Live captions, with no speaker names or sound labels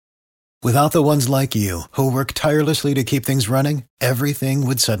Without the ones like you, who work tirelessly to keep things running, everything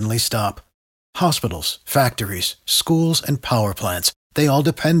would suddenly stop. Hospitals, factories, schools, and power plants, they all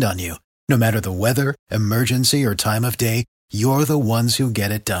depend on you. No matter the weather, emergency, or time of day, you're the ones who get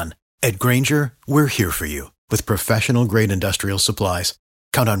it done. At Grainger, we're here for you with professional-grade industrial supplies.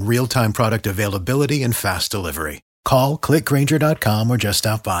 Count on real-time product availability and fast delivery. Call, click Grainger.com, or just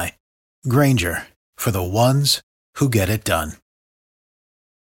stop by. Grainger, for the ones who get it done.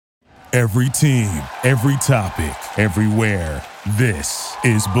 Every team, every topic, everywhere. This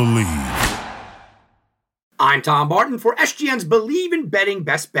is Believe. I'm Tom Barton for SGN's Believe in Betting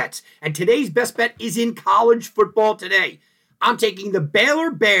Best Bets, and today's best bet is in college football today. I'm taking the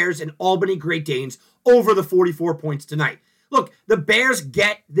Baylor Bears and Albany Great Danes over the 44 points tonight. Look, the Bears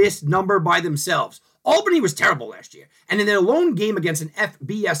get this number by themselves. Albany was terrible last year, and in their lone game against an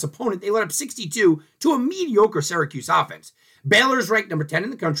FBS opponent, they let up 62 to a mediocre Syracuse offense. Baylor's ranked number 10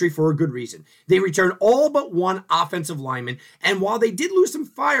 in the country for a good reason. They returned all but one offensive lineman, and while they did lose some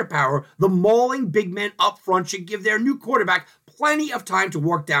firepower, the mauling big men up front should give their new quarterback plenty of time to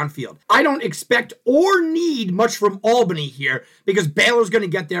work downfield. I don't expect or need much from Albany here because Baylor's going to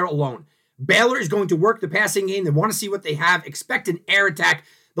get there alone. Baylor is going to work the passing game. They want to see what they have. Expect an air attack.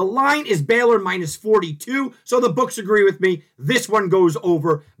 The line is Baylor minus 42, so the books agree with me. This one goes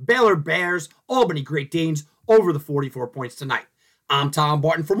over. Baylor Bears, Albany Great Danes, over the 44 points tonight. I'm Tom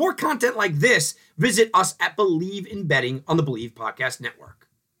Barton. For more content like this, visit us at Believe in Betting on the Believe Podcast Network.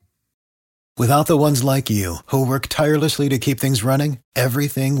 Without the ones like you, who work tirelessly to keep things running,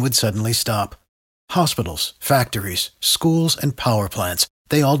 everything would suddenly stop. Hospitals, factories, schools, and power plants,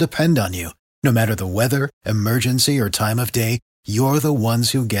 they all depend on you. No matter the weather, emergency, or time of day, you're the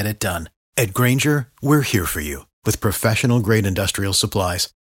ones who get it done. At Grainger, we're here for you with professional-grade industrial supplies.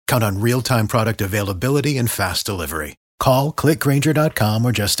 Count on real-time product availability and fast delivery. Call, click Grainger.com,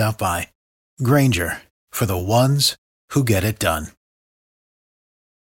 or just stop by. Grainger, for the ones who get it done.